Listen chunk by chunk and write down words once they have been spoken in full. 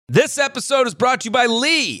This episode is brought to you by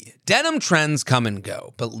Lee. Denim trends come and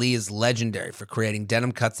go, but Lee is legendary for creating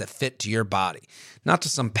denim cuts that fit to your body, not to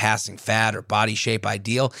some passing fad or body shape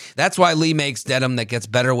ideal. That's why Lee makes denim that gets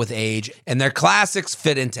better with age, and their classics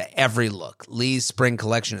fit into every look. Lee's spring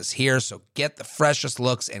collection is here, so get the freshest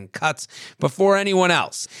looks and cuts before anyone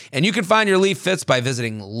else. And you can find your Lee fits by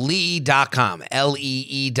visiting lee.com,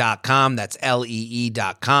 Lee.com, that's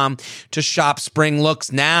Lee.com, to shop spring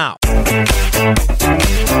looks now.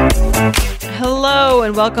 Hello,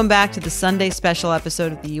 and welcome back to the Sunday special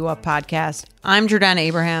episode of the U Up podcast. I'm Jordana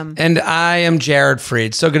Abraham. And I am Jared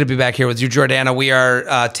Freed. So good to be back here with you, Jordana. We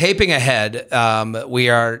are taping ahead.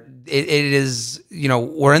 It is,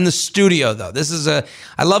 we're in the studio, though.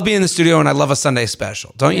 I love being in the studio, and I love a Sunday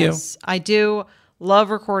special. Don't you? Yes, I do love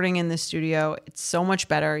recording in the studio. It's so much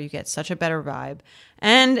better. You get such a better vibe.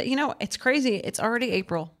 And, it's crazy. It's already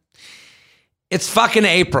April. It's fucking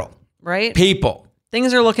April. Right? People.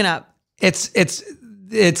 Things are looking up. It's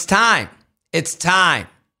time. It's time.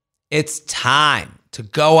 It's time to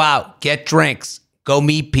go out, get drinks, go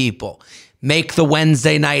meet people, make the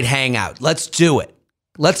Wednesday night hangout. Let's do it.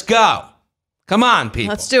 Let's go. Come on, people.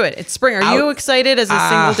 Let's do it. It's spring. Are you excited as a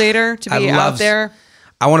single dater to be out there?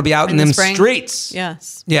 I want to be out in them spring? streets.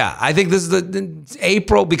 Yes. Yeah, I think this is the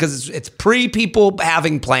April because it's pre-people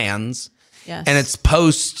having plans. Yes. And it's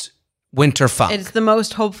post-winter funk. It's the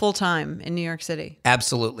most hopeful time in New York City.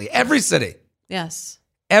 Absolutely. Every city. Yes.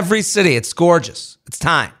 Every city. It's gorgeous. It's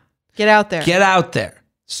time. Get out there. Get out there.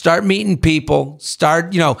 Start meeting people.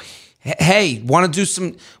 Start, hey, want to do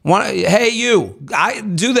some, hey, you,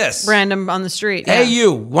 do this. Random on the street. Hey, yeah.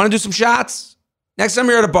 you, want to do some shots? Next time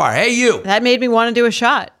you're at a bar, hey, you. That made me want to do a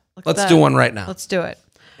shot. Let's do one right now. Let's do it.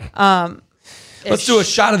 Let's do a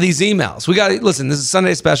shot of these emails. We got to, listen, this is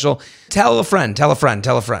Sunday special. Tell a friend, tell a friend,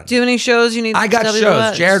 tell a friend. Do you have any shows you need I got to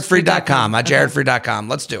shows. JaredFree.com. JaredFree.com.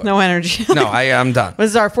 Let's do it. No energy. No, I'm done. This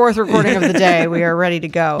is our fourth recording of the day. We are ready to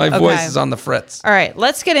go. My voice is on the fritz. All right,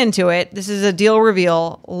 let's get into it. This is a deal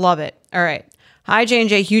reveal. Love it. All right. Hi,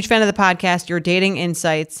 J&J. Huge fan of the podcast. Your dating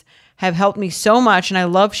insights have helped me so much, and I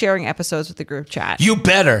love sharing episodes with the group chat. You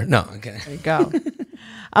better. No, okay. There you go.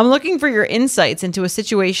 I'm looking for your insights into a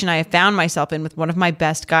situation I have found myself in with one of my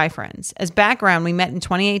best guy friends. As background, we met in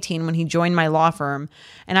 2018 when he joined my law firm,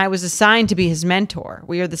 and I was assigned to be his mentor.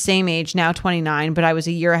 We are the same age, now 29, but I was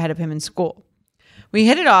a year ahead of him in school. We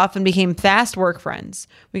hit it off and became fast work friends.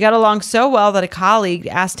 We got along so well that a colleague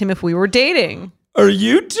asked him if we were dating. Are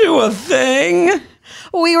you two a thing?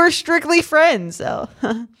 We were strictly friends. So.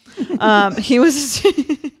 He was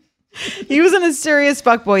in a serious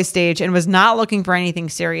fuckboy stage and was not looking for anything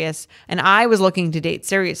serious, and I was looking to date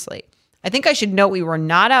seriously. I think I should note we were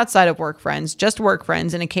not outside of work friends, just work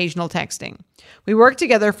friends and occasional texting. We worked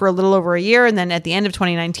together for a little over a year, and then at the end of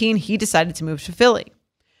 2019, he decided to move to Philly.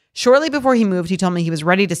 Shortly before he moved, he told me he was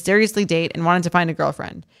ready to seriously date and wanted to find a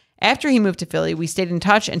girlfriend. After he moved to Philly, we stayed in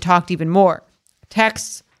touch and talked even more.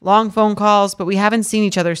 Texts, long phone calls, but we haven't seen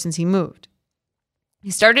each other since he moved. He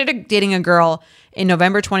started dating a girl in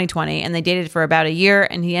November 2020, and they dated for about a year,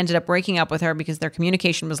 and he ended up breaking up with her because their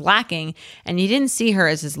communication was lacking, and he didn't see her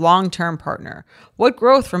as his long-term partner. What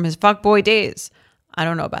growth from his fuckboy days? I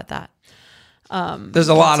don't know about that. There's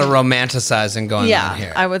a lot of romanticizing going on here.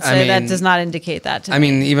 Yeah, I would say that does not indicate that to me. I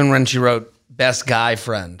mean, even when she wrote best guy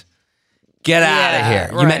friend, get out of here.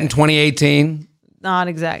 Right. You met in 2018? Not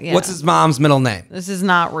exactly. Yeah. What's his mom's middle name? This is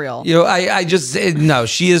not real. No,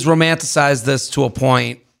 she has romanticized this to a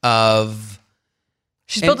point of...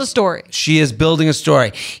 She's built a story. She is building a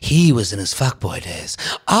story. He was in his fuckboy days.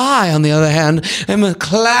 I, on the other hand, am a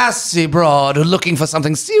classy broad looking for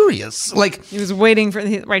something serious. Like he was waiting for...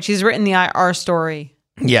 Right, she's written our story.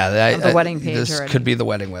 Yeah. The wedding page This already. could be the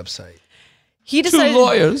wedding website. He decided... Two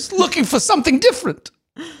lawyers looking for something different.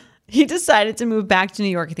 He decided to move back to New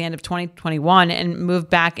York at the end of 2021 and moved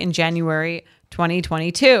back in January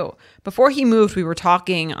 2022. Before he moved, we were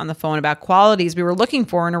talking on the phone about qualities we were looking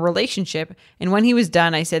for in a relationship. And when he was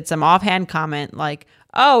done, I said some offhand comment like,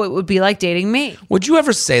 oh, it would be like dating me. Would you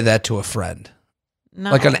ever say that to a friend?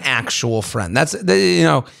 No. Like an actual friend? That's, you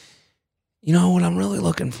know what I'm really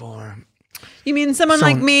looking for? You mean someone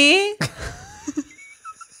like me?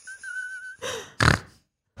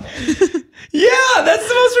 Yeah, that's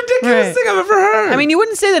the most ridiculous thing I've ever heard. I mean, you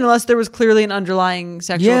wouldn't say that unless there was clearly an underlying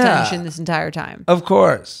sexual tension this entire time. Of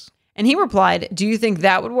course. And he replied, do you think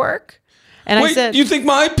that would work? And Wait, I said, you think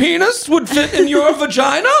my penis would fit in your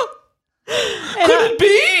vagina? Could it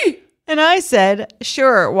be? And I said,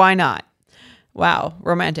 sure, why not? Wow,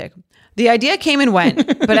 romantic. The idea came and went,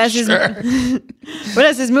 but as his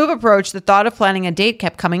move approached, the thought of planning a date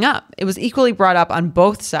kept coming up. It was equally brought up on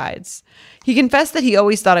both sides. He confessed that he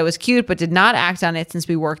always thought I was cute, but did not act on it since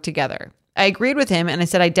we worked together. I agreed with him, and I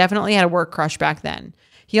said I definitely had a work crush back then.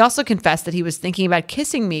 He also confessed that he was thinking about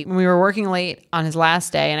kissing me when we were working late on his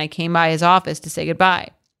last day, and I came by his office to say goodbye.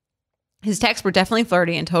 His texts were definitely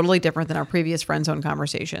flirty and totally different than our previous friend zone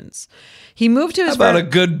conversations. He moved to his How about a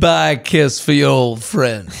goodbye kiss for your old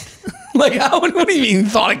friend? Like, what do you mean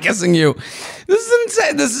thought of kissing you? This is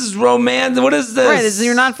insane. This is romance. What is this? Right,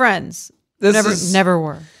 you're not friends. Never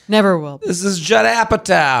were. Never will be. This is Judd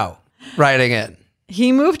Apatow writing it.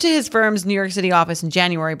 He moved to his firm's New York City office in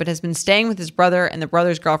January, but has been staying with his brother and the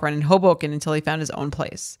brother's girlfriend in Hoboken until he found his own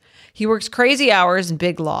place. He works crazy hours in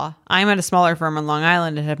big law. I'm at a smaller firm on Long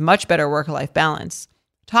Island and have much better work-life balance.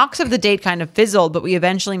 Talks of the date kind of fizzled, but we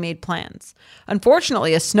eventually made plans.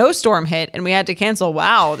 Unfortunately, a snowstorm hit and we had to cancel.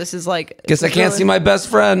 Wow, this is like... Guess I can't see my best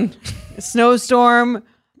friend. Snowstorm,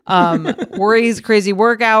 worries, crazy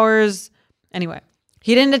work hours. Anyway.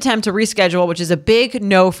 He didn't attempt to reschedule, which is a big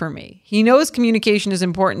no for me. He knows communication is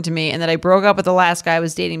important to me and that I broke up with the last guy I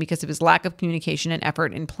was dating because of his lack of communication and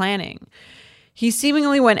effort in planning. He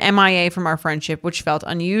seemingly went MIA from our friendship, which felt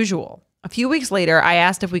unusual. A few weeks later, I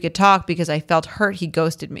asked if we could talk because I felt hurt he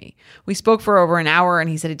ghosted me. We spoke for over an hour and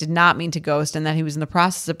he said he did not mean to ghost and that he was in the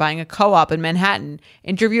process of buying a co-op in Manhattan,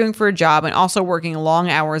 interviewing for a job and also working long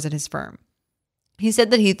hours at his firm. He said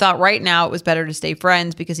that he thought right now it was better to stay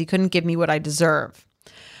friends because he couldn't give me what I deserve.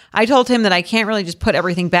 I told him that I can't really just put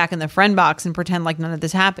everything back in the friend box and pretend like none of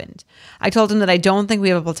this happened. I told him that I don't think we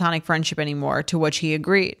have a platonic friendship anymore, to which he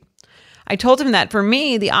agreed. I told him that for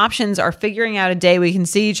me, the options are figuring out a day we can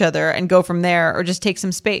see each other and go from there or just take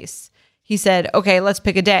some space. He said, okay, let's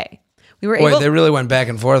pick a day. We were Wait, they really went back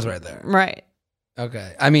and forth right there. Right.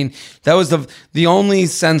 Okay. I mean, that was the only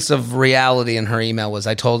sense of reality in her email was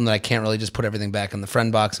I told him that I can't really just put everything back in the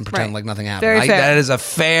friend box and pretend like nothing happened. Very fair. That is a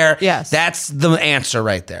fair, yes. That's the answer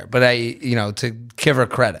right there. But to give her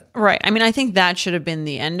credit. Right. I mean, I think that should have been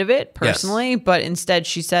the end of it personally, but instead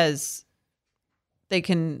she says they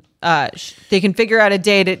can figure out a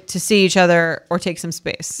day to see each other or take some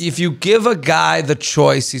space. If you give a guy the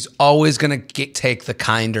choice, he's always going to take the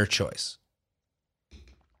kinder choice.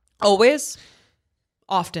 Always?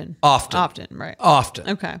 Often, right. Often.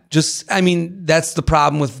 Okay. That's the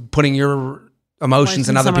problem with putting your emotions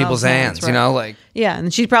in other people's hands, right. Yeah,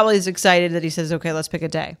 and she probably is excited that he says, okay, let's pick a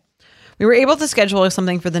day. We were able to schedule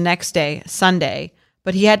something for the next day, Sunday,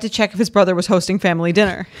 but he had to check if his brother was hosting family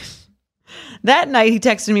dinner. That night, he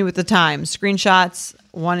texted me with the times, screenshots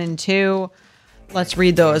 1 and 2. Let's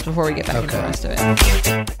read those before we get back into the rest of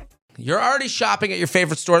it. You're already shopping at your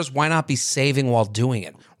favorite stores. Why not be saving while doing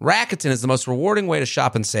it? Rakuten is the most rewarding way to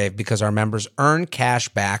shop and save because our members earn cash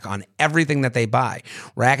back on everything that they buy.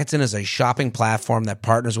 Rakuten is a shopping platform that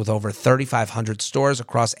partners with over 3,500 stores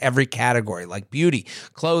across every category like beauty,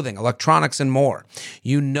 clothing, electronics, and more.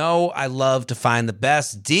 I love to find the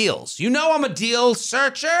best deals. I'm a deal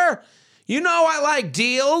searcher. I like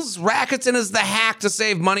deals. Rakuten is the hack to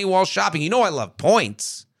save money while shopping. I love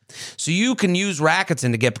points. So you can use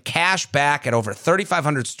Rakuten to get cash back at over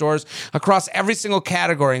 3,500 stores across every single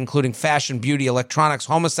category, including fashion, beauty, electronics,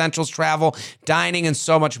 home essentials, travel, dining, and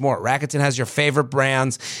so much more. Rakuten has your favorite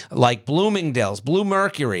brands like Bloomingdale's, Blue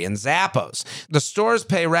Mercury, and Zappos. The stores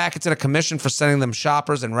pay Rakuten a commission for sending them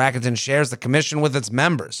shoppers, and Rakuten shares the commission with its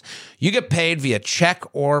members. You get paid via check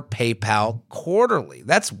or PayPal quarterly.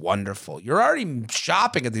 That's wonderful. You're already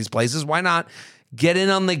shopping at these places. Why not get in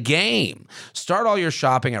on the game? Start all your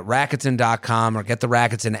shopping at Rakuten.com or get the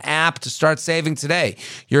Rakuten app to start saving today.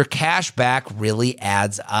 Your cash back really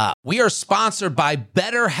adds up. We are sponsored by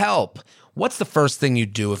BetterHelp. What's the first thing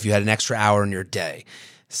you'd do if you had an extra hour in your day?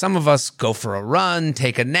 Some of us go for a run,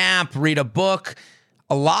 take a nap, read a book.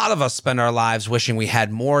 A lot of us spend our lives wishing we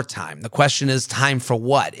had more time. The question is, time for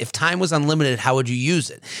what? If time was unlimited, how would you use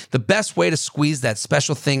it? The best way to squeeze that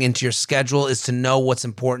special thing into your schedule is to know what's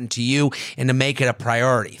important to you and to make it a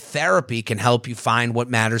priority. Therapy can help you find what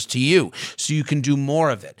matters to you so you can do more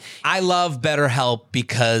of it. I love BetterHelp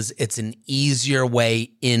because it's an easier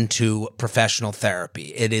way into professional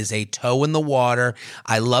therapy. It is a toe in the water.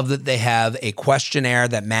 I love that they have a questionnaire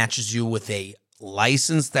that matches you with a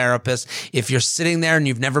licensed therapists. If you're sitting there and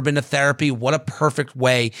you've never been to therapy, what a perfect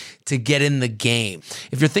way to get in the game.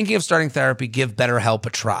 If you're thinking of starting therapy, give BetterHelp a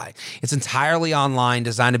try. It's entirely online,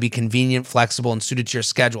 designed to be convenient, flexible, and suited to your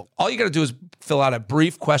schedule. All you got to do is fill out a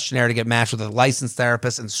brief questionnaire to get matched with a licensed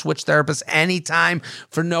therapist and switch therapists anytime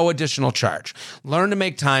for no additional charge. Learn to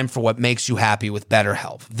make time for what makes you happy with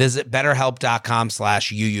BetterHelp. Visit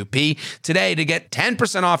BetterHelp.com/UUP today to get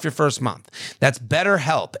 10% off your first month. That's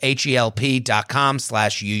BetterHelp, HELP.com/UUP.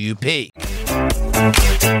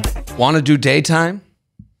 Want to do daytime?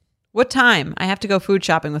 What time? I have to go food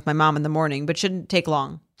shopping with my mom in the morning, but shouldn't take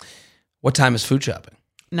long. What time is food shopping?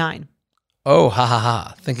 9. Oh, ha ha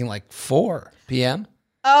ha. Thinking like 4 p.m.?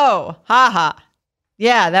 Oh, haha.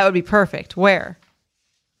 Yeah, that would be perfect. Where?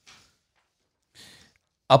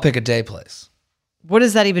 I'll pick a day place. What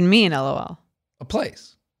does that even mean, LOL? A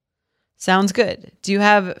place. Sounds good. Do you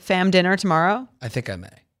have fam dinner tomorrow? I think I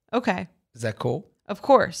may. Okay. Is that cool? Of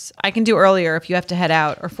course. I can do earlier if you have to head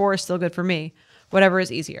out, or 4 is still good for me. Whatever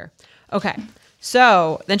is easier. Okay.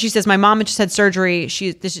 So then she says, my mom just had surgery.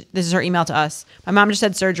 This is her email to us. My mom just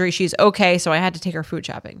had surgery. She's okay, so I had to take her food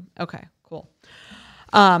shopping. Okay, cool.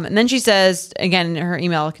 And then she says, again, in her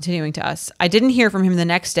email continuing to us, I didn't hear from him the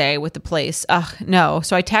next day with the place. Ugh, no.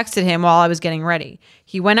 So I texted him while I was getting ready.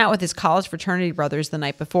 He went out with his college fraternity brothers the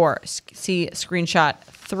night before. See screenshot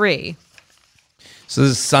 3. So this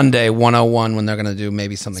is Sunday 101 when they're going to do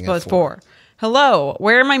maybe something at 4. Hello,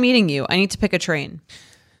 where am I meeting you? I need to pick a train.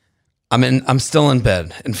 I'm still in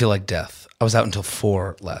bed and feel like death. I was out until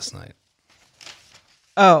 4 last night.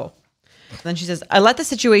 Oh. Then she says, I let the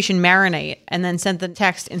situation marinate and then sent the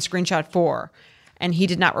text in screenshot 4. And he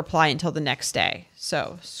did not reply until the next day.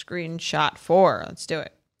 So screenshot 4. Let's do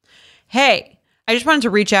it. Hey, I just wanted to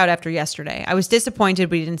reach out after yesterday. I was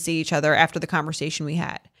disappointed we didn't see each other after the conversation we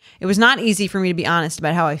had. It was not easy for me to be honest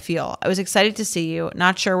about how I feel. I was excited to see you,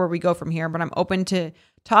 not sure where we go from here, but I'm open to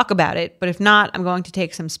talk about it. But if not, I'm going to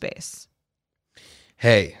take some space.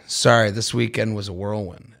 Hey, sorry, this weekend was a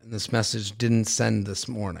whirlwind, and this message didn't send this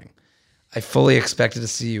morning. I fully expected to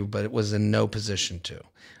see you, but it was in no position to.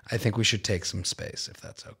 I think we should take some space, if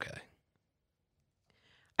that's okay.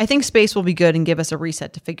 I think space will be good and give us a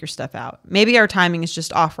reset to figure stuff out. Maybe our timing is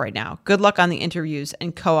just off right now. Good luck on the interviews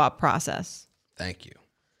and co-op process. Thank you.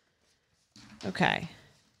 Okay.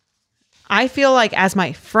 I feel like as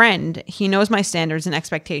my friend, he knows my standards and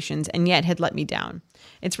expectations and yet had let me down.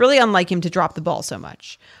 It's really unlike him to drop the ball so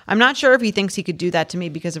much. I'm not sure if he thinks he could do that to me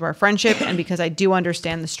because of our friendship and because I do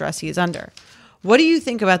understand the stress he is under. What do you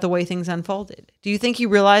think about the way things unfolded? Do you think he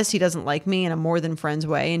realized he doesn't like me in a more than friends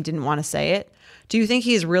way and didn't want to say it? Do you think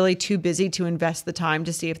he is really too busy to invest the time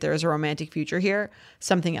to see if there is a romantic future here?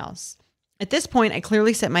 Something else. At this point, I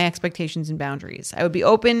clearly set my expectations and boundaries. I would be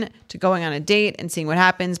open to going on a date and seeing what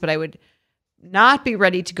happens, but I would not be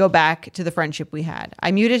ready to go back to the friendship we had. I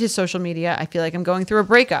muted his social media. I feel like I'm going through a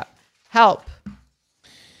breakup. Help.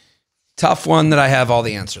 Tough one that I have all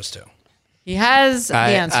the answers to. He has the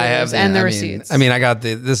answers and the receipts. I got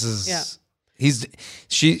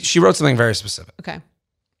she wrote something very specific. Okay.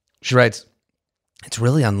 She writes, it's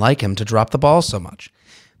really unlike him to drop the ball so much.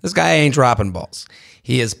 This guy ain't dropping balls.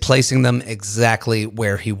 He is placing them exactly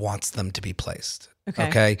where he wants them to be placed.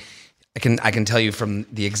 Okay. I can tell you from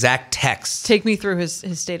the exact text. Take me through his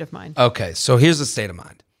state of mind. Okay, so here's the state of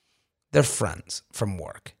mind. They're friends from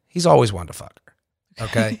work. He's always wanted to fuck her.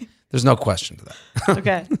 Okay? There's no question to that.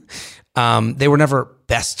 Okay. They were never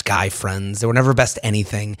best guy friends. They were never best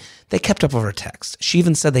anything. They kept up over text. She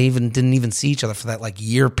even said they didn't even see each other for that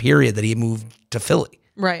year period that he moved to Philly.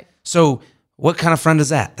 Right. So what kind of friend is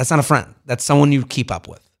that? That's not a friend. That's someone you keep up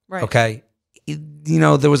with. Right. Okay?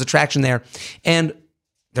 There was attraction there. And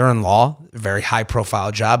they're in law, very high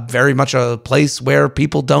profile job, very much a place where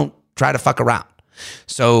people don't try to fuck around.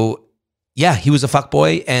 So yeah, he was a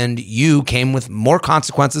fuckboy and you came with more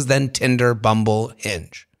consequences than Tinder, Bumble,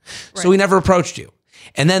 Hinge. Right. So he never approached you.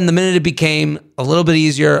 And then the minute it became a little bit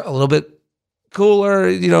easier, a little bit cooler,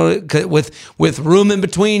 with room in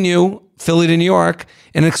between you, Philly to New York,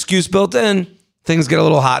 an excuse built in, things get a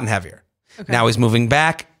little hot and heavier. Okay. Now he's moving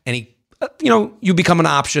back and he you become an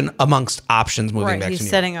option amongst options moving back to New York. He's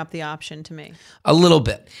setting up the option to me. A little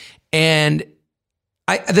bit. And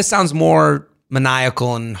this sounds more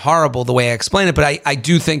maniacal and horrible the way I explain it, but I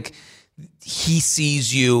do think he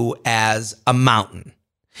sees you as a mountain.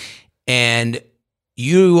 And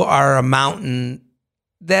you are a mountain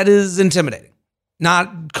that is intimidating.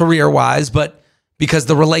 Not career-wise, but because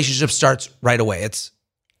the relationship starts right away. It's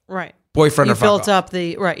right. Boyfriend or fuck off. You built up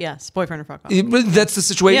the, right, yes, boyfriend or fuck off. That's the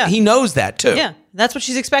situation. Yeah. He knows that too. Yeah, that's what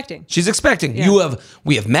she's expecting. She's expecting. Yeah.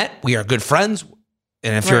 We have met. We are good friends.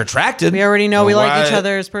 And if you're attracted, we already know we like each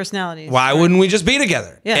other's personalities. Why wouldn't we just be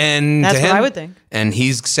together? Yeah, and that's to him, what I would think. And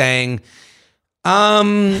he's saying,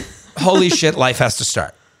 holy shit, life has to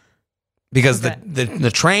start. Because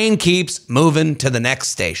the train keeps moving to the next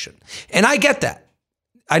station. And I get that.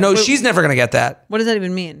 I know she's never going to get that. What does that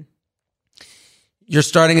even mean? You're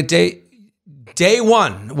starting at day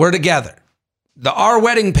one. We're together. Our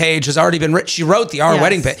wedding page has already been written. She wrote the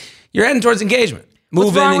wedding page. You're heading towards engagement.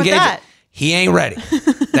 What's wrong with that? He ain't ready.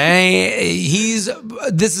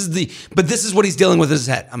 This is what he's dealing with in his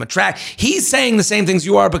head. I'm attracted. He's saying the same things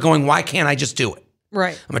you are, but going, why can't I just do it?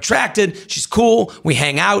 Right. I'm attracted. She's cool. We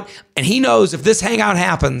hang out. And he knows if this hangout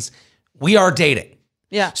happens, we are dating.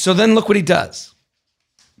 Yeah. So then look what he does.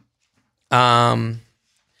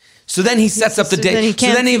 So then he sets up the date.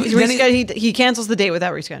 He cancels the date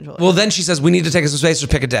without rescheduling. Well, then she says, we need to take some space or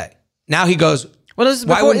pick a day. Now he goes, well,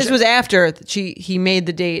 this was after he made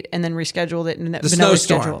the date and then rescheduled it. And the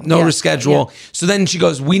snowstorm, no reschedule. Yeah. So then she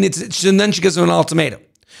goes, and then she gives him an ultimatum.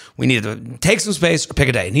 We need to take some space or pick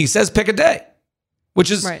a day. And he says, pick a day,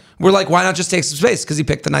 which is, we're like, why not just take some space? Because he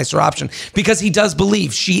picked the nicer option. Because he does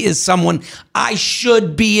believe she is someone I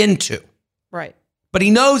should be into. Right. But he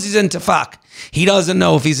knows he's into fuck. He doesn't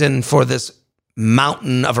know if he's in for this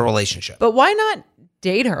mountain of a relationship. But why not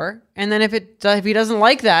date her? And then if he doesn't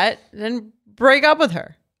like that, then break up with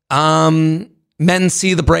her. Men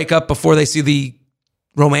see the breakup before they see the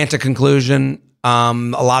romantic conclusion. A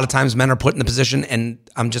lot of times men are put in the position, and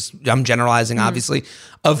I'm generalizing, obviously,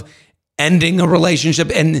 of ending a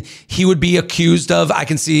relationship. And he would be accused of,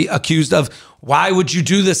 why would you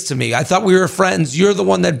do this to me? I thought we were friends. You're the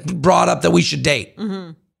one that brought up that we should date.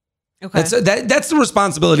 Mm-hmm. Okay. That's the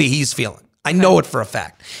responsibility he's feeling. I know it for a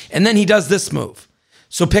fact. And then he does this move.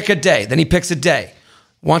 So pick a day. Then he picks a day.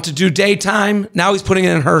 Want to do daytime? Now he's putting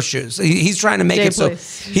it in her shoes. He's trying to make it so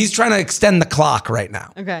he's trying to extend the clock right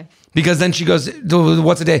now. Okay. Because then she goes,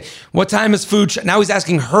 what's a day? What time is food? Now he's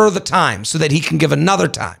asking her the time so that he can give another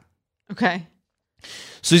time. Okay.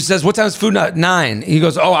 So he says, what time is food? 9. He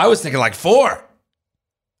goes, I was thinking like 4.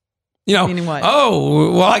 Meaning what?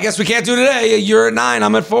 Oh, well, I guess we can't do it today. You're at 9.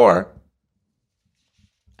 I'm at 4.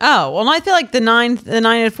 Oh, well, I feel like the 9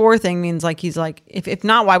 at 4 thing means like he's like, if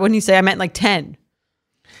not, why wouldn't he say I meant like 10?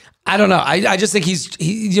 I don't know. I just think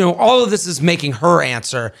all of this is making her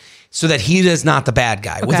answer so that he is not the bad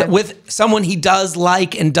guy. Okay. With someone he does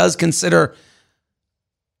like and does consider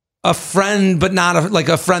a friend, but not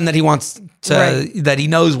a friend that he wants to, that he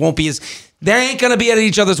knows won't be they ain't going to be at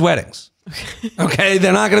each other's weddings. Okay?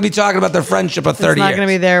 They're not going to be talking about their friendship of 30 years. It's not going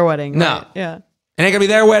to be their wedding. No. Right? Yeah. It ain't going to be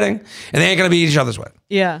their wedding, and they ain't going to be each other's wedding.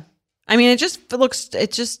 Yeah. I mean, it's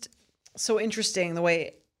just so interesting the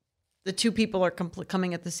way the two people are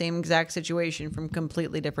coming at the same exact situation from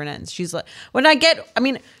completely different ends. She's like,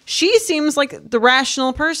 she seems like the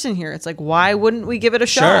rational person here. It's like, why wouldn't we give it a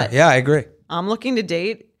shot? Sure. Yeah, I agree. I'm looking to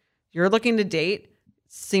date. You're looking to date,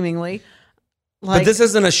 seemingly. But this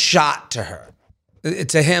isn't a shot to her.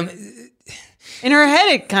 To him. In her head,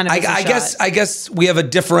 it kind of is a shot. I guess we have a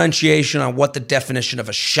differentiation on what the definition of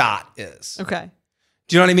a shot is. Okay.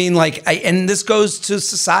 Do you know what I mean? And this goes to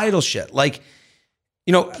societal shit.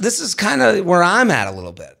 This is kind of where I'm at a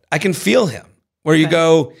little bit. I can feel him. Where you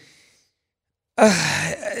go,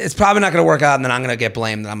 it's probably not going to work out, and then I'm going to get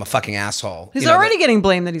blamed that I'm a fucking asshole. He's already getting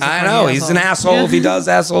blamed that he's a fucking asshole. I know. He's an asshole if he does,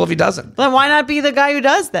 asshole if he doesn't. Then why not be the guy who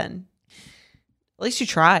does then? At least you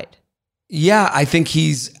tried. Yeah, I think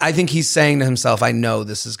he's saying to himself, I know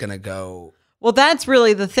this is going to go. Well, that's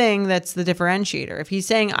really the thing that's the differentiator. If he's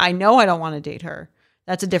saying, I know I don't want to date her,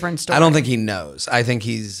 that's a different story. I don't think he knows. I think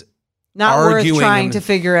he's not worth trying to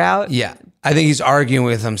figure out. Yeah. I think he's arguing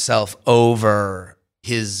with himself over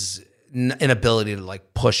his inability to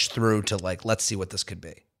push through to let's see what this could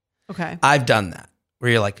be. Okay. I've done that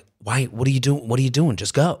where you're like, why, what are you doing? What are you doing?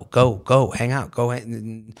 Just go, hang out,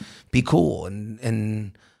 and be cool.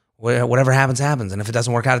 And whatever happens, happens. And if it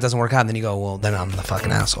doesn't work out, it doesn't work out. And then you go, well, then I'm the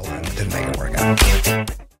fucking asshole and it didn't make it work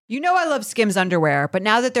out. You know I love Skims underwear, but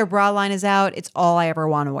now that their bra line is out, it's all I ever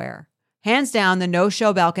want to wear. Hands down, the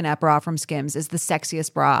no-show Balconette bra from Skims is the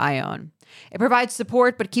sexiest bra I own. It provides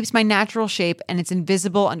support but keeps my natural shape, and it's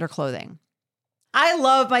invisible under clothing. I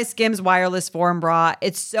love my Skims wireless form bra.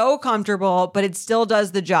 It's so comfortable, but it still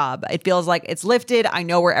does the job. It feels like it's lifted. I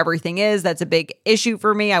know where everything is. That's a big issue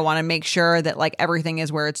for me. I want to make sure that everything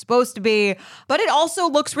is where it's supposed to be, but it also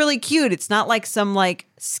looks really cute. It's not like some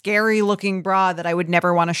scary looking bra that I would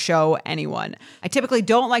never want to show anyone. I typically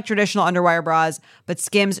don't like traditional underwire bras, but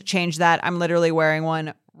Skims changed that. I'm literally wearing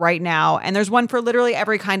one right now. And there's one for literally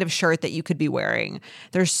every kind of shirt that you could be wearing.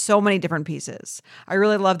 There's so many different pieces. I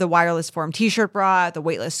really love the wireless form t-shirt bra, the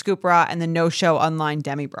weightless scoop bra, and the no-show unline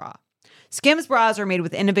demi bra. Skims bras are made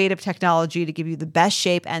with innovative technology to give you the best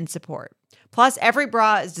shape and support. Plus, every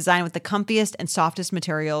bra is designed with the comfiest and softest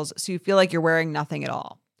materials, so you feel like you're wearing nothing at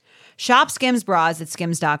all. Shop Skims bras at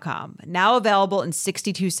skims.com. Now available in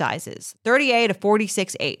 62 sizes, 38 to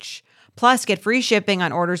 46H. Plus, get free shipping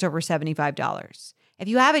on orders over $75. If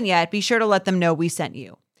you haven't yet, be sure to let them know we sent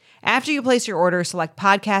you. After you place your order, select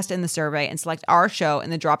podcast in the survey and select our show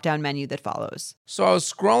in the drop-down menu that follows. So I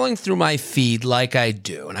was scrolling through my feed like I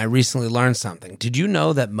do, and I recently learned something. Did you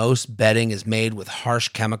know that most bedding is made with harsh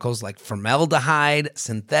chemicals like formaldehyde,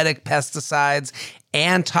 synthetic pesticides,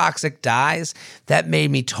 and toxic dyes? That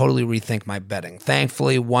made me totally rethink my bedding.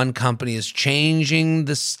 Thankfully, one company is changing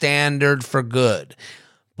the standard for good.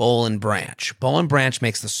 Boll & Branch. Boll & Branch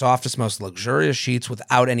makes the softest, most luxurious sheets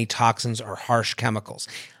without any toxins or harsh chemicals.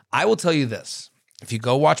 I will tell you this. If you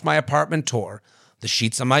go watch my apartment tour, the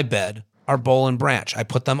sheets on my bed are Boll & Branch. I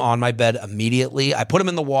put them on my bed immediately. I put them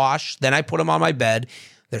in the wash, then I put them on my bed.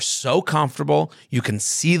 They're so comfortable. You can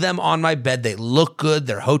see them on my bed. They look good.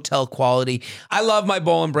 They're hotel quality. I love my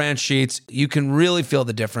Boll & Branch sheets. You can really feel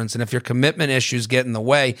the difference. And if your commitment issues get in the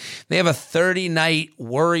way, they have a 30-night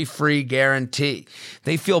worry-free guarantee.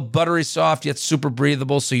 They feel buttery soft yet super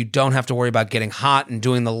breathable, so you don't have to worry about getting hot and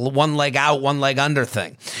doing the one leg out, one leg under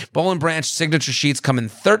thing. Boll & Branch signature sheets come in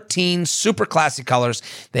 13 super classy colors.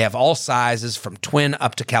 They have all sizes from twin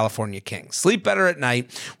up to California king. Sleep better at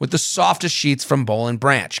night with the softest sheets from Boll &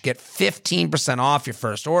 Branch. Get 15% off your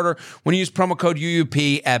first order when you use promo code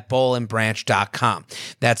UUP at bollandbranch.com.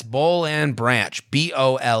 That's Boll and Branch, BOLLAND,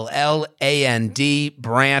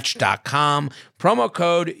 branch.com. Promo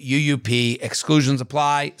code UUP. Exclusions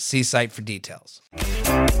apply. See site for details.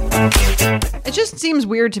 It just seems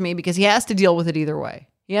weird to me because he has to deal with it either way.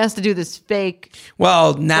 He has to do this fake.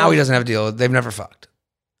 Well, now he doesn't have to deal with it. They've never fucked.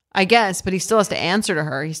 I guess, but he still has to answer to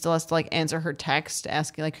her. He still has to answer her text,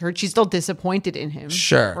 asking her. She's still disappointed in him.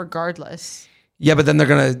 Sure. Regardless. Yeah, but then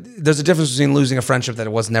there's a difference between losing a friendship that it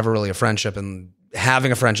was never really a friendship and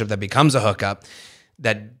having a friendship that becomes a hookup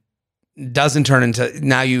that doesn't turn into,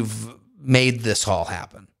 now you've made this all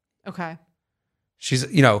happen. Okay. She's,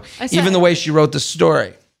 even the way she wrote the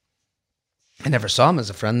story. I never saw him as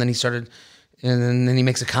a friend. Then he started, and then he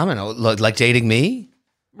makes a comment, like dating me?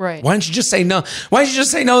 Right. Why don't you just say no? Why don't you just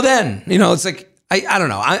say no then? It's like, I don't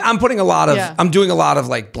know. I'm putting a lot of, I'm doing a lot of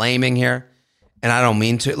blaming here. And I don't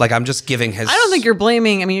mean to, I'm just giving his. I don't think you're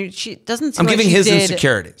blaming. I mean, she doesn't seem I'm giving his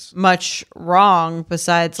insecurities. Much wrong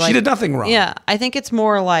besides she did nothing wrong. Yeah. I think it's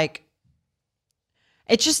more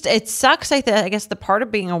it sucks. I guess the part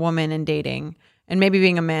of being a woman and dating and maybe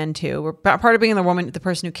being a man too, or part of being the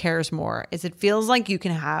person who cares more is it feels like you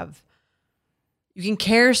can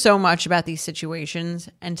care so much about these situations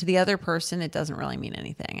and to the other person, it doesn't really mean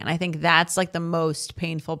anything. And I think that's the most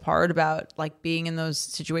painful part about being in those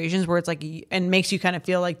situations where it's and makes you kind of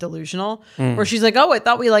feel delusional where she's like, oh, I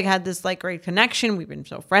thought we had this great connection. We've been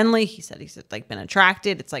so friendly. He's been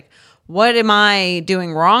attracted. It's what am I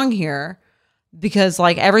doing wrong here? Because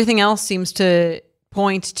everything else seems to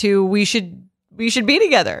point to we should be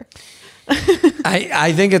together.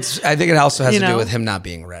 I think it also has to do with him not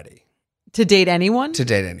being ready. To date anyone? To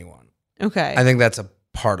date anyone. Okay. I think that's a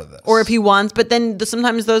part of this. Or if he wants, but then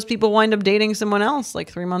sometimes those people wind up dating someone else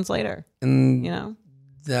 3 months later. And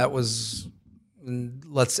that was,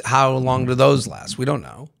 how long do those last? We don't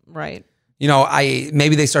know. Right.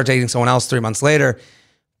 Maybe they start dating someone else 3 months later,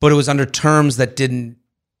 but it was under terms that didn't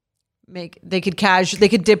they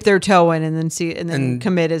could dip their toe in and then see and then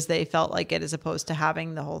commit as they felt like it, as opposed to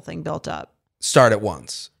having the whole thing built up. Start at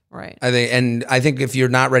once. Right. I think if you're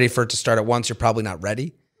not ready for it to start at once, you're probably not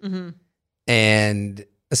ready. Mm-hmm. And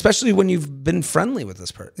especially when you've been friendly with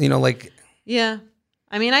this person, Yeah.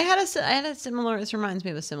 I mean, I had a similar, this reminds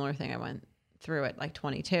me of a similar thing I went through at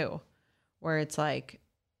 22, where it's that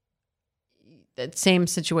same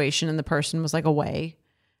situation and the person was away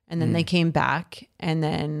and then they came back and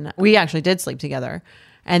then we actually did sleep together.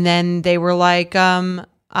 And then they were I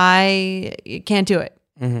can't do it.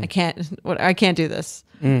 Mm-hmm. I can't do this.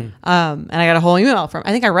 And I got a whole email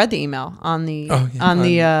I think I read the email on the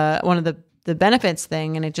one of the benefits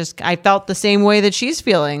thing, and I felt the same way that she's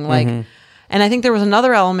feeling and I think there was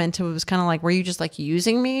another element to it was kind of were you just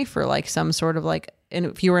using me for some sort of and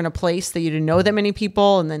if you were in a place that you didn't know that many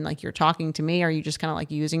people and then you're talking to me, are you just kind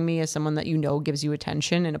of using me as someone that gives you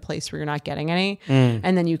attention in a place where you're not getting any,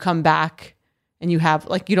 and then you come back and you have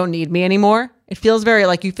you don't need me anymore? It feels very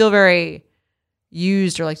you feel very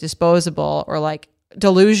used or disposable or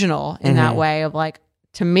delusional in that way of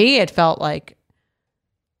to me, it felt like,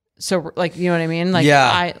 so like, you know what I mean? Like,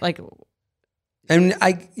 Yeah. And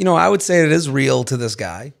I would say it is real to this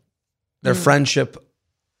guy, their friendship,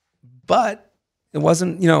 but it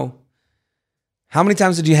wasn't, how many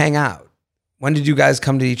times did you hang out? When did you guys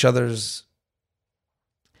come to each other's?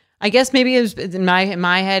 I guess maybe it was in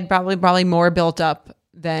my head, probably more built up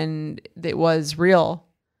than it was real.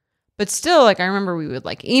 But still, like, I remember we would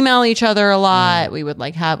like email each other a lot. We would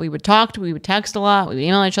we would text a lot. We would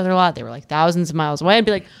email each other a lot. They were like thousands of miles away. I'd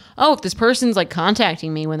be like, oh, if this person's like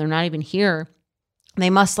contacting me when they're not even here, they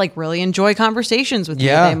must like really enjoy conversations with me.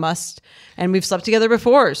 They must, and we've slept together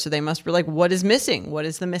before. So they must be like, what is missing? What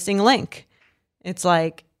is the missing link? It's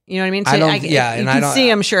like, you know what I mean? So you can see,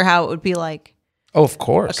 I'm sure, how it would be like, oh, of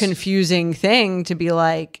course, a confusing thing to be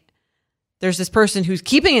like, there's this person who's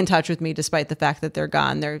keeping in touch with me despite the fact that they're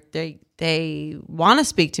gone. They want to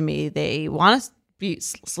speak to me. They want to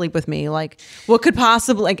sleep with me. Like, what could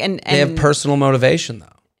possibly like and they have personal motivation though.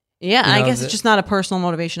 Yeah, I guess it's just not a personal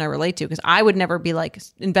motivation I relate to, because I would never be like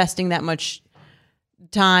investing that much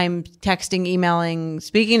time texting, emailing,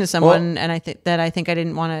 speaking to someone, and I think I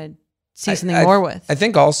didn't want to see something more with. I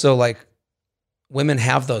think also like women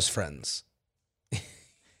have those friends.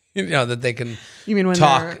 That they can. You mean when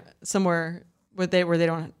talk. They're somewhere where they're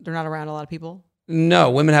not around a lot of people?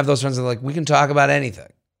 No, women have those friends that are like, we can talk about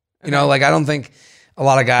anything. Okay. Like I don't think a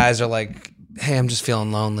lot of guys are like, hey, I'm just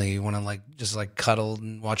feeling lonely. You want to like just like cuddle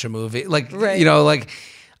and watch a movie? Like, right. Like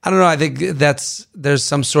I don't know. I think there's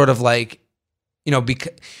some sort of like,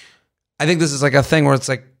 because I think this is like a thing where it's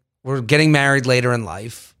like we're getting married later in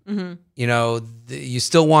life. Mm-hmm. You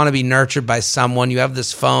still want to be nurtured by someone. You have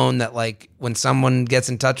this phone that like when someone gets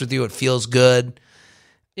in touch with you, it feels good.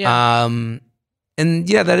 Yeah. And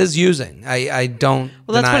yeah, that is using. I don't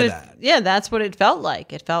deny that. Yeah, that's what it felt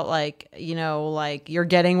like. It felt like, like you're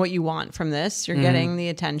getting what you want from this. You're getting the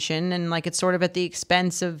attention, and like it's sort of at the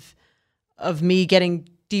expense of me getting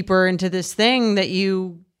deeper into this thing that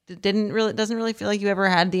you doesn't really feel like you ever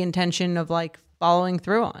had the intention of like following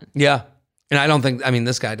through on. Yeah. And I don't think,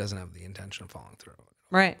 this guy doesn't have the intention of following through.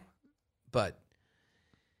 Right. But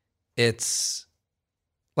it's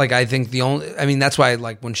like, I think that's why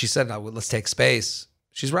like when she said, let's take space,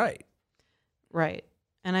 she's right. Right.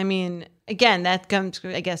 And again,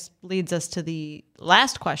 that leads us to the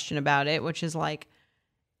last question about it, which is like,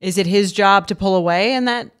 is it his job to pull away in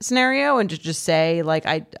that scenario and to just say like,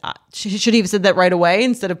 should he have said that right away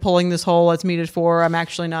instead of pulling this whole "let's meet at 4, I'm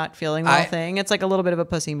actually not feeling well" thing? It's like a little bit of a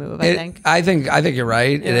pussy move, I think. I think you're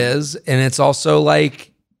right. Yeah. It is. And it's also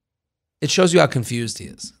like, it shows you how confused he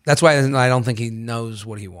is. That's why I don't think he knows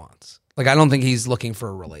what he wants. Like, I don't think he's looking for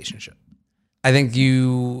a relationship. I think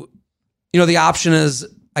the option is,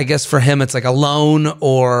 I guess for him, it's like alone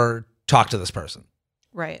or talk to this person.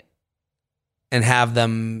 Right. And have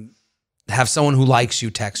someone who likes you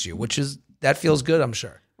text you, that feels good, I'm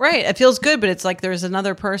sure. Right. It feels good, but it's like there's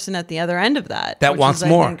another person at the other end of that. That wants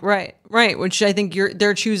more. Right. Which I think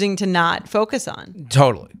they're choosing to not focus on.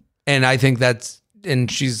 Totally. And I think and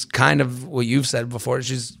she's kind of what you've said before,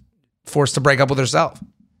 she's forced to break up with herself.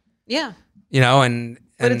 Yeah.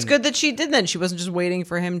 But it's good that she did then. She wasn't just waiting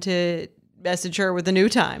for him to message her with a new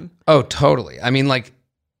time. Oh, totally. Like,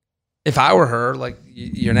 if I were her, like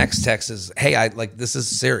your next text is, hey, this is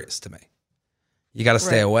serious to me. You got to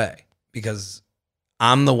stay away because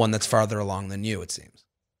I'm the one that's farther along than you, it seems.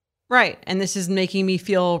 Right. And this is making me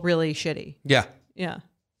feel really shitty. Yeah. Yeah.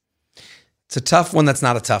 It's a tough one. That's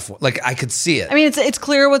not a tough one. Like, I could see it. It's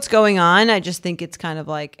clear what's going on. I just think it's kind of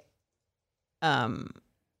like,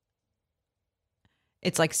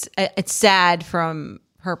 it's like, it's sad from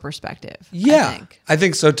her perspective. Yeah. I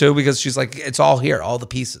think so too, because she's like, it's all here, all the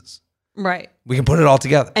pieces. Right. We can put it all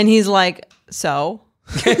together. And he's like, so?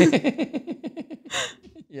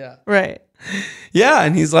 Yeah. Right. Yeah.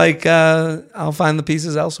 And he's like, I'll find the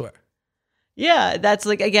pieces elsewhere. Yeah. That's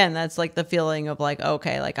like, again, that's like the feeling of like,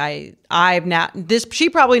 okay, like I've now, she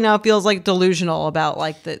probably now feels like delusional about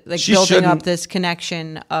like building up this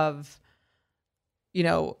connection of,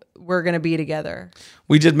 we're going to be together.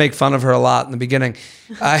 We did make fun of her a lot in the beginning.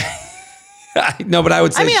 No, but I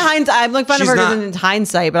would say... I'm like fun of her in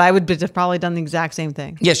hindsight, but I would have probably done the exact same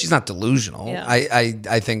thing. Yeah, she's not delusional. Yeah.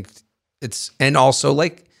 I think it's... And also,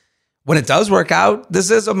 like, when it does work out,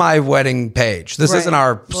 this isn't my wedding page. This isn't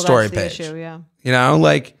our story that's the page. Issue, yeah.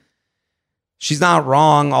 Like, she's not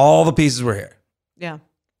wrong. All the pieces were here. Yeah.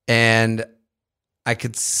 And I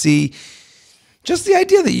could see just the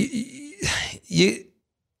idea that you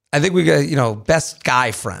I think we got, best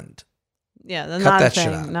guy friend. Yeah, then Cut not that a thing.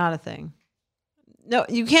 shit out. Not a thing. No,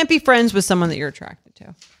 you can't be friends with someone that you're attracted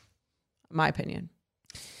to. My opinion.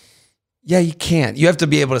 Yeah, you can't. You have to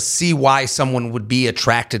be able to see why someone would be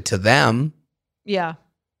attracted to them. Yeah.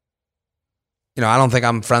 You know, I don't think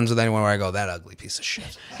I'm friends with anyone where I go, that ugly piece of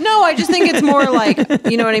shit. No, I just think it's more like,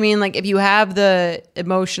 you know what I mean? Like if you have the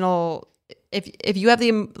emotional, if you have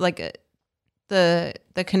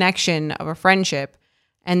the connection of a friendship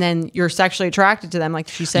and then you're sexually attracted to them, like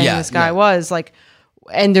she's saying this guy was like,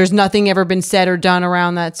 and there's nothing ever been said or done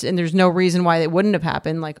around that. And there's no reason why it wouldn't have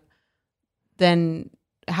happened. Like, then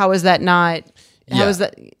how is that not, how is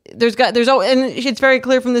that? And it's very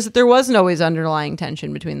clear from this that there wasn't always underlying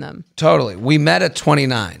tension between them. Totally. We met at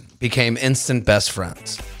 29, became instant best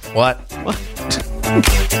friends. What?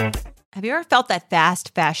 Have you ever felt that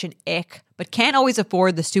fast fashion ick, but can't always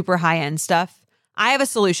afford the super high-end stuff? I have a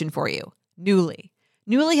solution for you. Nuuly.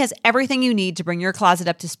 Nuuly has everything you need to bring your closet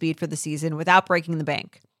up to speed for the season without breaking the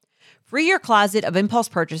bank. Free your closet of impulse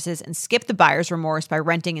purchases and skip the buyer's remorse by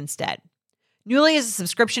renting instead. Nuuly is a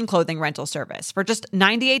subscription clothing rental service. For just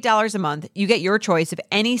 $98 a month, you get your choice of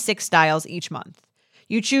any 6 styles each month.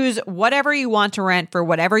 You choose whatever you want to rent for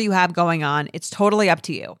whatever you have going on. It's totally up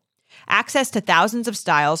to you. Access to thousands of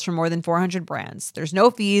styles from more than 400 brands. There's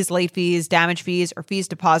no fees, late fees, damage fees, or fees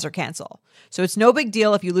to pause or cancel. So it's no big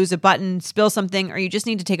deal if you lose a button, spill something, or you just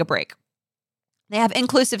need to take a break. They have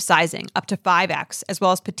inclusive sizing, up to 5X, as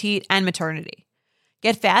well as petite and maternity.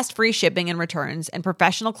 Get fast, free shipping and returns and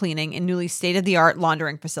professional cleaning in Nuuly's state-of-the-art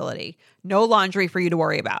laundering facility. No laundry for you to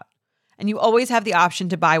worry about. And you always have the option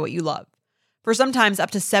to buy what you love, for sometimes up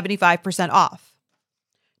to 75% off.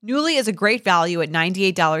 Nuuly is a great value at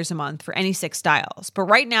 $98 a month for any 6 styles. But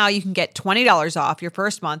right now, you can get $20 off your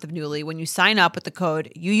first month of Nuuly when you sign up with the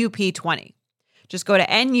code UUP20. Just go to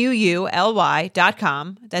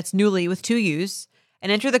NUULY.com, that's Nuuly with 2 U's,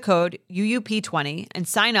 and enter the code UUP20 and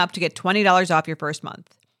sign up to get $20 off your first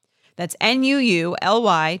month. That's NUULY.com,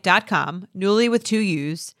 Nuuly with 2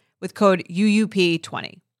 U's, with code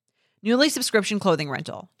UUP20. Nuuly subscription clothing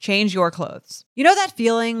rental. Change your clothes. You know that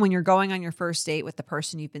feeling when you're going on your first date with the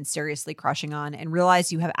person you've been seriously crushing on and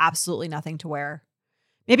realize you have absolutely nothing to wear?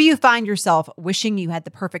 Maybe you find yourself wishing you had the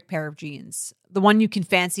perfect pair of jeans, the one you can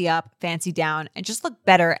fancy up, fancy down, and just look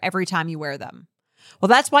better every time you wear them. Well,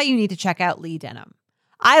 that's why you need to check out Lee Denim.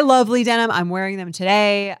 I love Lee Denim. I'm wearing them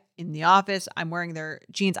today in the office. I'm wearing their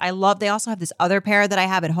jeans. They also have this other pair that I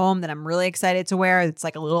have at home that I'm really excited to wear. It's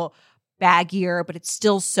like a little baggier, but it's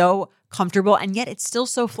still so comfortable and yet it's still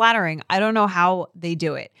so flattering. I don't know how they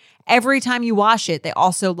do it. Every time you wash it, they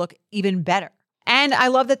also look even better. And I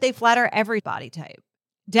love that they flatter every body type.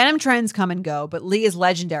 Denim trends come and go, but Lee is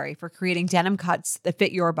legendary for creating denim cuts that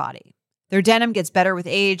fit your body. Their denim gets better with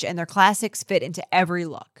age and their classics fit into every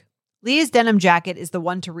look. Lee's denim jacket is the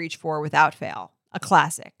one to reach for without fail, a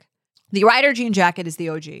classic. The Rider jean jacket is the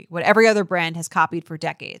OG, what every other brand has copied for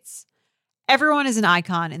decades. Everyone is an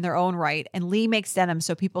icon in their own right, and Lee makes denim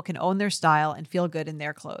so people can own their style and feel good in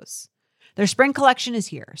their clothes. Their spring collection is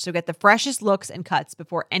here, so get the freshest looks and cuts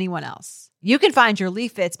before anyone else. You can find your Lee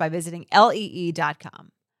fits by visiting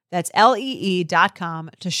lee.com. That's lee.com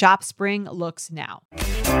to shop spring looks now.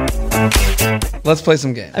 Let's play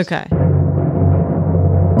some games. Okay.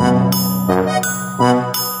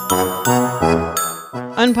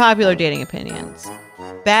 Unpopular dating opinions.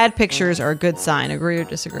 Bad pictures are a good sign. Agree or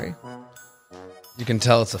disagree? You can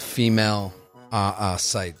tell it's a female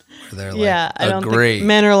site where they're like, yeah, I don't agree. think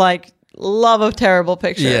men are like, love a terrible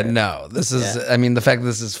picture. Yeah, no. This is, I mean, the fact that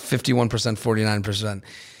this is 51%,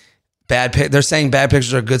 49%. They're saying bad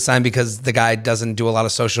pictures are a good sign because the guy doesn't do a lot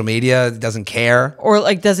of social media, doesn't care. Or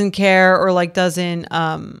like doesn't care or like doesn't,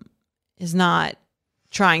 is not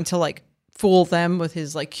trying to like fool them with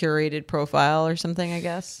his like curated profile or something, I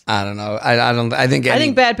guess. I don't know. I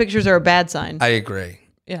think bad pictures are a bad sign. I agree.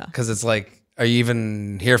 Yeah. Because it's like, are you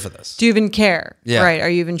even here for this? Do you even care? Yeah. Right. Are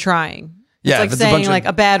you even trying? Yeah. It's like saying like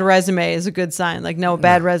a bad resume is a good sign. Like, no, a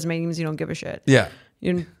bad resume means you don't give a shit. Yeah.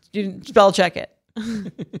 You spell check it.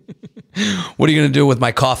 What are you going to do with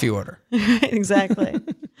my coffee order? Exactly.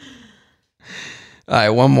 All right,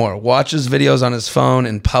 one more. Watches videos on his phone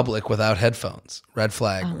in public without headphones. Red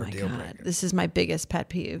flag or deal breaker. This is my biggest pet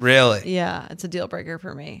peeve. Really? Yeah, it's a deal breaker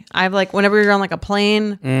for me. I've like whenever you're on like a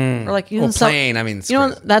plane or like plane. I mean,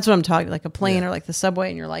 that's what I'm talking. Like a plane or like the subway,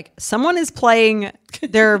 and you're like, someone is playing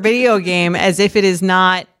their video game as if it is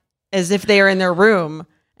not, as if they are in their room,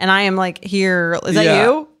 and I am like here. Is that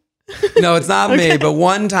you? No, it's not me. But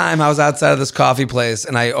one time I was outside of this coffee place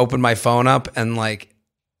and I opened my phone up and like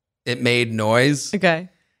it made noise. Okay.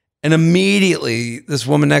 And immediately this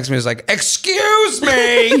woman next to me was like, "Excuse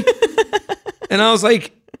me." And I was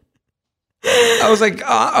like,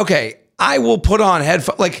 okay, I will put on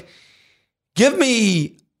headphones. Like, give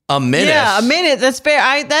me A minute? Yeah, a minute. That's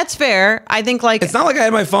fair. That's fair. I think like It's not like I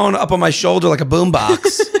had my phone up on my shoulder like a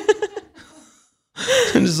boombox.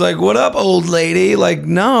 And just like, what up, old lady? Like,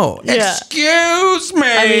 no. Yeah. Excuse me.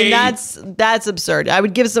 I mean, that's absurd. I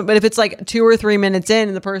would give some, but if it's like 2 or 3 minutes in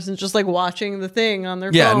and the person's just like watching the thing on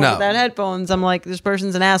their phone without headphones, I'm like, this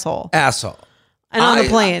person's an asshole. Asshole. And on the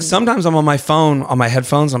plane. Sometimes I'm on my phone, on my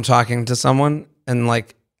headphones, I'm talking to someone, and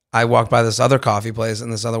like, I walked by this other coffee place,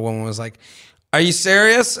 and this other woman was like, are you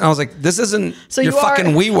serious? And I was like, this isn't your fucking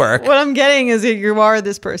WeWork. What I'm getting is that you are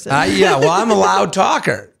this person. Yeah, well, I'm a loud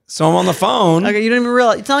talker. So I'm on the phone. Okay, you don't even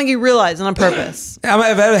realize. It's not like you realize on purpose.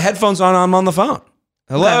 I've had headphones on. I'm on the phone.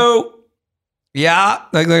 Hello. Okay. Yeah.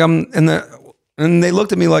 Like I'm in the, and they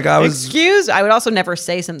looked at me like I was. I would also never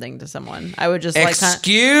say something to someone. I would just like.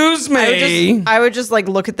 Excuse me. I would just like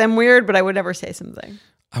look at them weird, but I would never say something.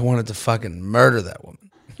 I wanted to fucking murder that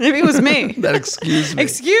woman. Maybe it was me. That excuse me.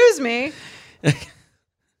 Excuse me.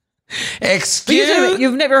 Excuse.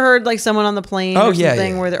 You've never heard like someone on the plane or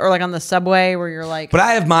something or like on the subway where you're like, but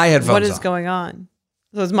I have my headphones. What is going on?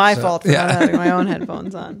 So it's my fault for not having my own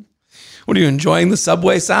headphones on. What are you enjoying the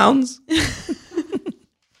subway sounds?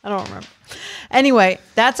 I don't remember. Anyway,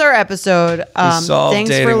 that's our episode.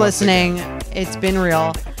 Thanks for listening. It's been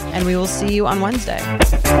real, and we will see you on Wednesday.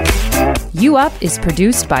 You Up is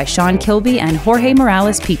produced by Sean Kilby and Jorge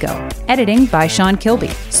Morales Pico. Editing by Sean Kilby.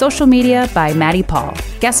 Social media by Maddie Paul.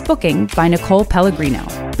 Guest booking by Nicole Pellegrino.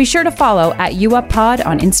 Be sure to follow at YouUpPod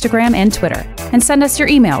on Instagram and Twitter. And send us your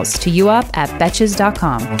emails to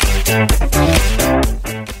youup@betches.com.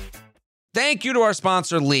 Thank you to our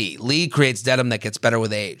sponsor, Lee. Lee creates denim that gets better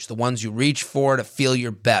with age, the ones you reach for to feel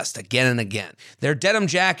your best again and again. Their denim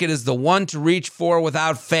jacket is the one to reach for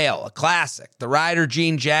without fail, a classic. The Rider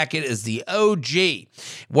jean jacket is the OG,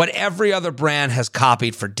 what every other brand has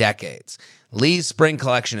copied for decades. Lee's spring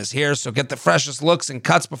collection is here, so get the freshest looks and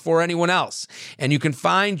cuts before anyone else. And you can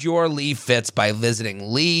find your Lee fits by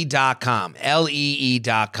visiting lee.com,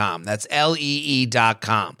 Lee.com. That's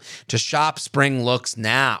Lee.com to shop spring looks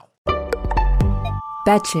now.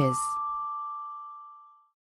 Betches.